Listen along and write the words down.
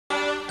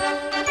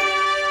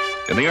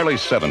In the early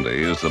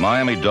 70s, the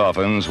Miami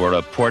Dolphins were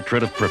a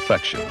portrait of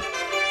perfection.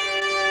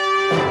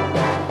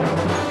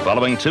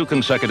 Following 2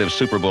 consecutive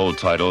Super Bowl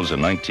titles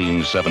in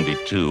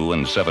 1972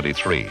 and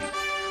 73,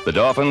 the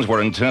Dolphins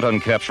were intent on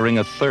capturing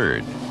a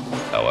 3rd.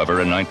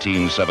 However, in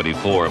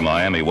 1974,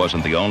 Miami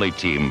wasn't the only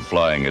team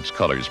flying its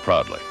colors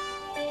proudly.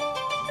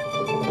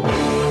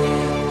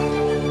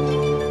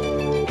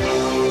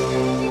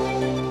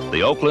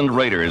 The Oakland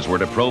Raiders were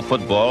to pro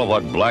football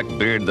what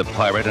Blackbeard the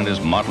Pirate and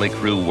his motley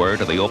crew were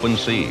to the open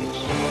seas.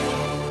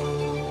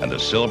 And the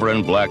silver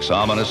and black's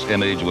ominous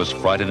image was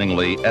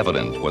frighteningly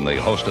evident when they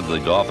hosted the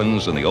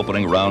Dolphins in the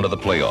opening round of the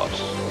playoffs.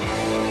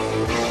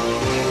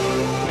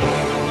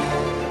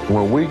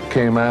 When we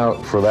came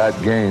out for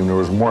that game, there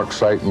was more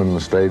excitement in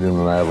the stadium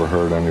than I ever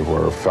heard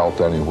anywhere or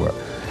felt anywhere.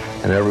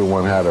 And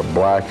everyone had a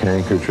black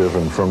handkerchief,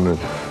 and from the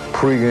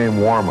pregame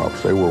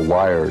warm-ups, they were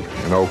wired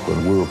in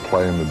Oakland. We were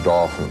playing the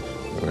Dolphins,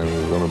 and it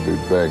was going to be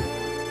big.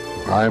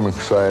 I'm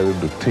excited,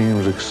 the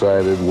team's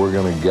excited, we're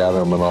going to get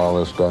them and all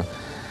this stuff.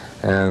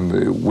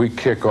 And we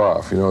kick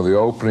off, you know, the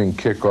opening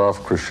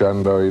kickoff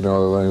crescendo, you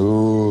know, the thing,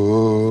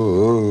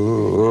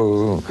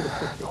 ooh,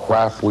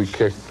 whap, we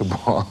kick the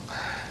ball.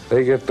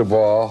 They get the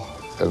ball,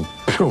 and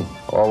boom,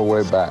 all the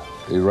way back.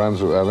 He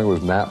runs, I think it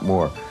was Nat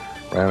Moore,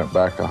 ran it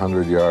back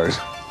 100 yards.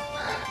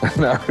 And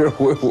now here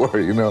we were,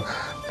 you know,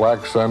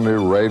 Black Sunday,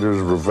 Raiders,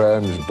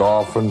 revenge,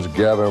 Dolphins,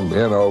 get them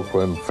in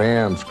Oakland,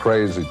 fans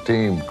crazy,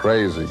 team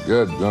crazy,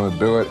 good, gonna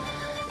do it.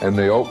 And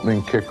the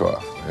opening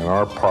kickoff in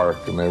our park,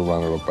 and they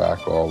run it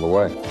back all the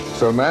way.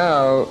 So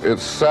now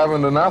it's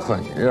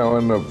 7-0, you know,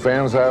 and the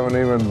fans haven't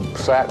even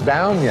sat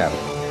down yet.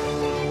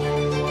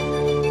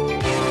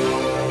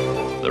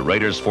 The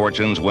Raiders'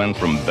 fortunes went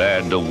from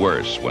bad to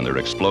worse when their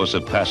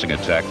explosive passing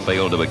attack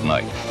failed to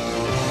ignite.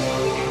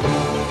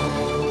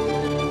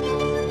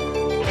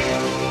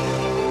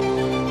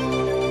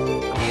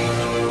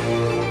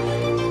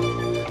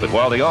 But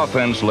while the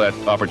offense let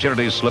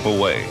opportunities slip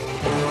away,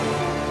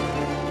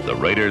 the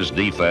Raiders'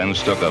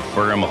 defense took a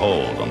firm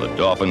hold on the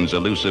Dolphins'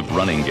 elusive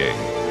running game.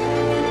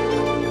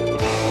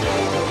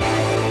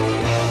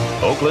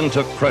 Oakland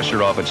took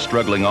pressure off its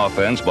struggling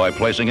offense by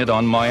placing it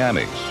on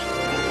Miami's.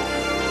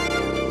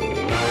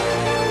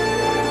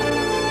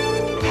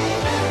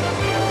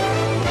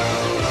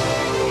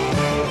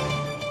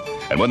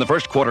 And when the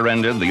first quarter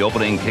ended, the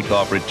opening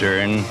kickoff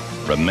return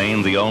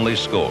remained the only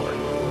score.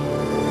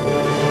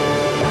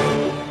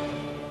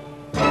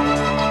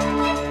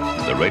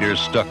 The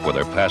Raiders stuck with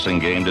their passing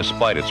game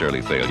despite its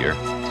early failure,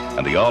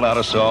 and the all-out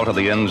assault of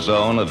the end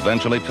zone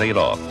eventually paid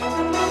off.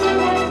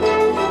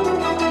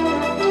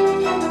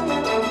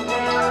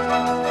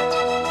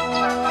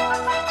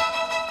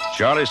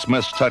 Charlie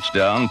Smith's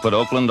touchdown put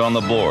Oakland on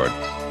the board,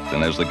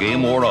 and as the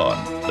game wore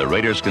on, the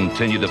Raiders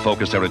continued to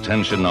focus their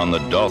attention on the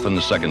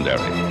Dolphins'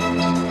 secondary.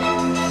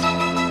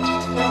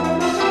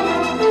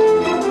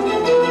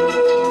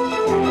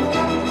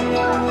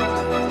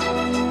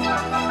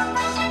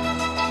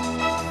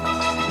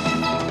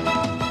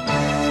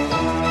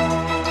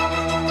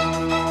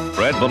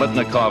 Fred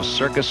Biletnikov's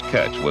circus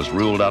catch was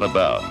ruled out of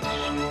bounds,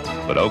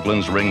 but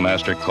Oakland's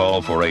ringmaster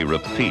called for a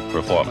repeat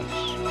performance.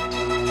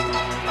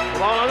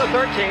 Ball on the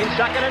 13,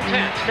 2nd and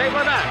 10. Stay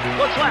with that.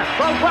 Looks left,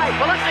 throws right.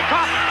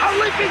 Biletnikov, a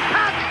leaping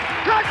pass.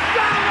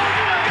 Touchdown!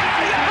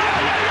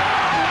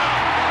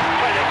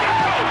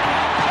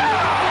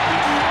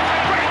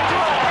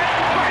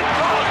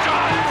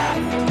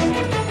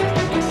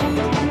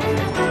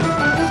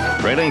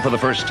 Trailing for the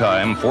first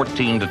time,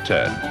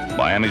 14-10,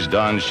 Miami's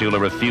Don Shula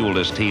refueled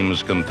his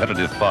team's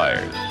competitive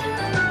fires.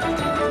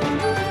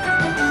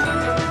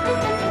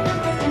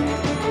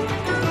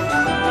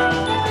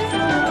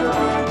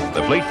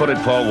 The fleet-footed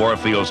Paul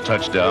Warfield's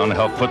touchdown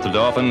helped put the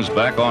Dolphins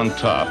back on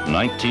top,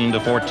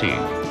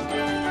 19-14.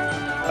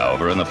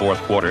 However, in the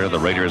fourth quarter, the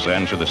Raiders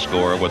answered the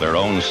score with their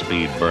own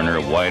speed burner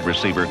wide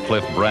receiver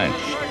Cliff Branch,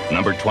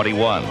 number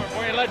 21.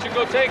 Before he lets you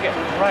go take it.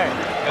 Right.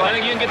 I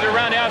think you can get it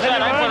around the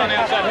outside. I put on the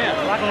outside hand.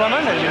 I can run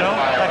under, you know.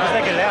 I can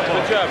take it out.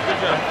 Good job, good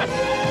job.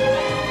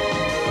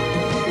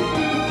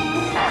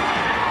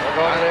 They're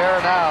going to the air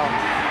now.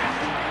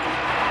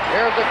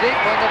 Here's the deep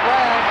one, the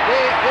Browns.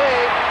 Deep,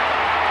 deep.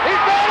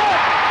 He's got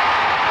it!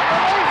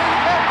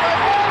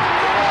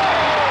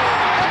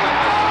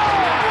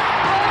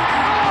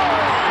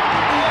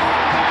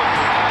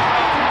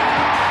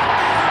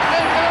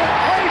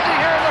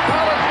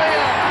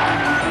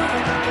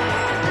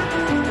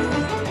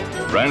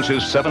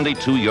 Branch's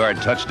 72-yard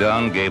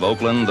touchdown gave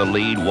Oakland the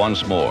lead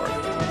once more.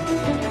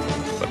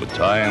 But with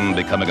time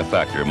becoming a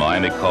factor,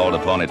 Miami called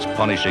upon its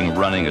punishing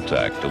running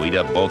attack to eat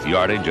up both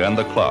yardage and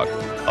the clock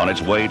on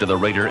its way to the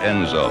Raider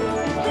end zone.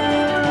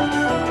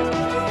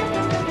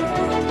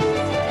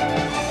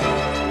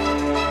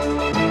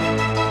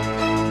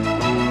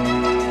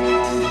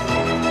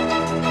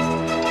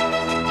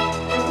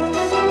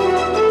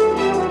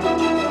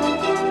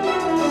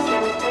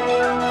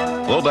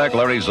 Fullback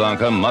Larry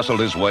Zonka muscled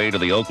his way to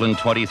the Oakland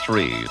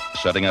 23,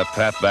 setting up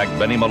halfback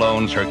Benny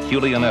Malone's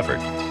Herculean effort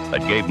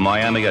that gave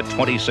Miami a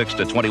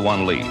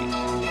 26-21 lead.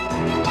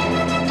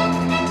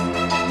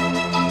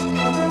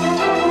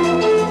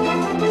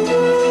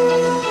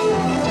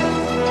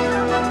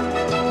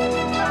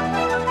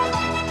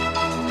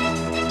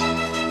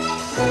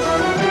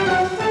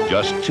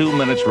 just 2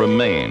 minutes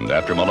remained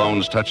after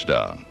Malone's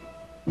touchdown.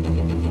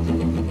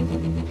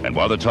 And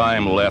while the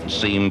time left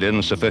seemed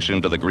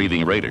insufficient to the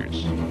grieving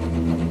Raiders,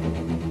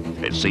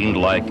 it seemed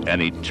like an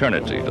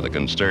eternity to the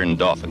concerned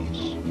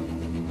Dolphins.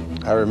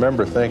 I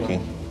remember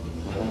thinking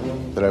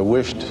that I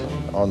wished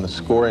on the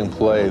scoring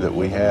play that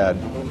we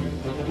had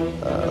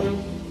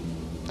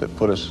that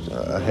put us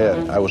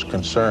ahead, I was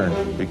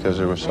concerned because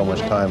there was so much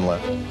time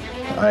left.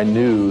 I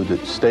knew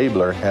that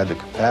Stabler had the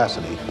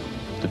capacity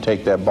to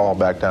take that ball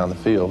back down the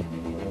field,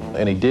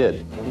 and he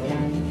did.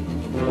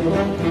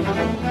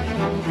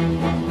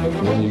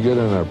 When you get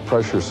in a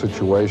pressure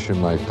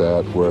situation like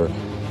that where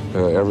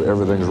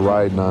everything's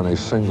riding on a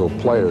single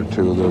play or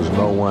two, there's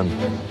no one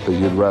that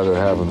you'd rather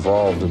have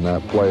involved in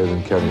that play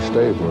than Kenny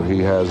Stabler. He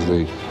has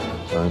the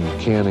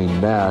uncanny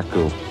knack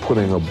of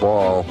putting a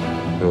ball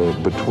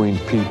between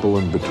people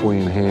and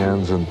between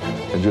hands and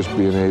just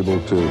being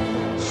able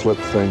to slip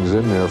things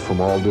in there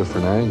from all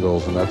different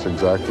angles, and that's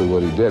exactly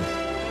what he did.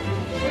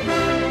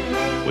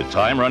 With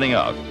time running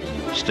out,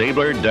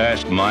 Stabler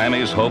dashed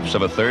Miami's hopes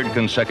of a third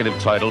consecutive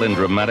title in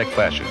dramatic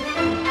fashion.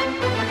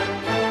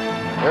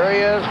 Here he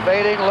is,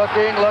 baiting,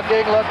 looking.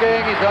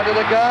 He's under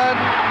the gun.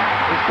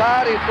 He's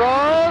caught, he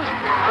throws.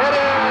 It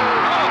is.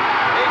 Oh,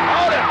 he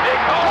caught it. He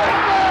caught it.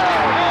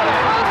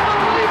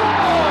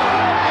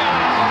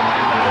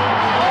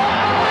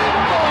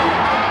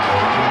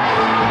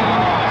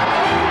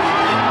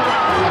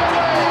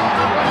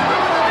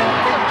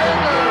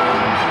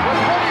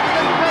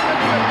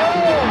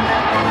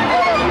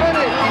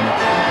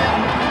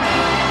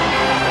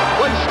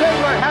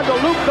 To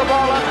loop the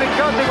ball up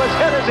because he was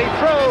hit as he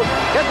threw.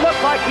 It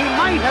looked like he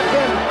might have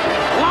been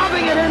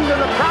lobbing it into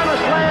the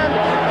promised land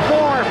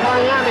for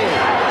Miami.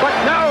 But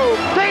no,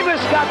 Davis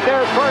got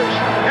there first,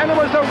 and it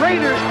was the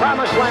Raiders'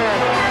 promised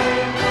land.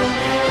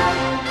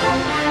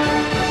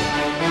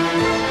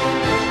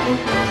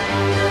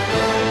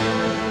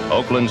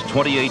 Oakland's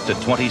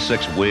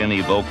 28-26 win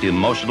evoked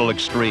emotional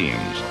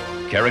extremes,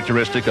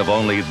 characteristic of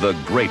only the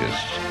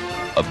greatest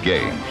of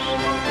games.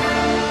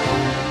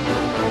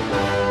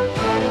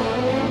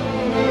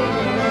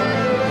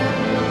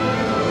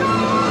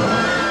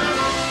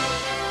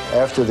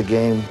 After the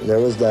game, there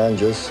was Don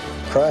just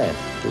crying,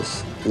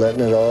 just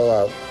letting it all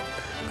out,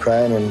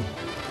 crying, and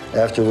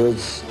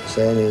afterwards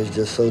saying he was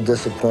just so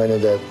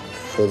disappointed that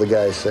for the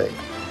guy's sake.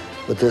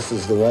 But this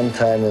is the one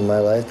time in my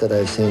life that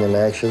I've seen him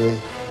actually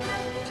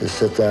just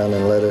sit down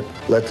and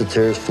let the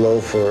tears flow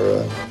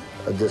for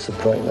a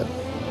disappointment.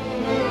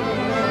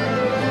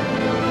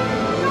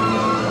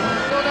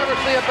 You'll never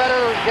see a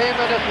better game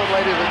than this one,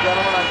 ladies and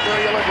gentlemen. I'm sure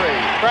you'll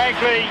agree.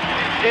 Frankly,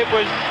 it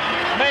was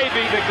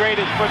maybe the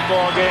greatest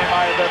football game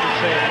I have ever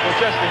seen. It was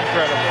just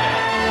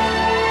incredible.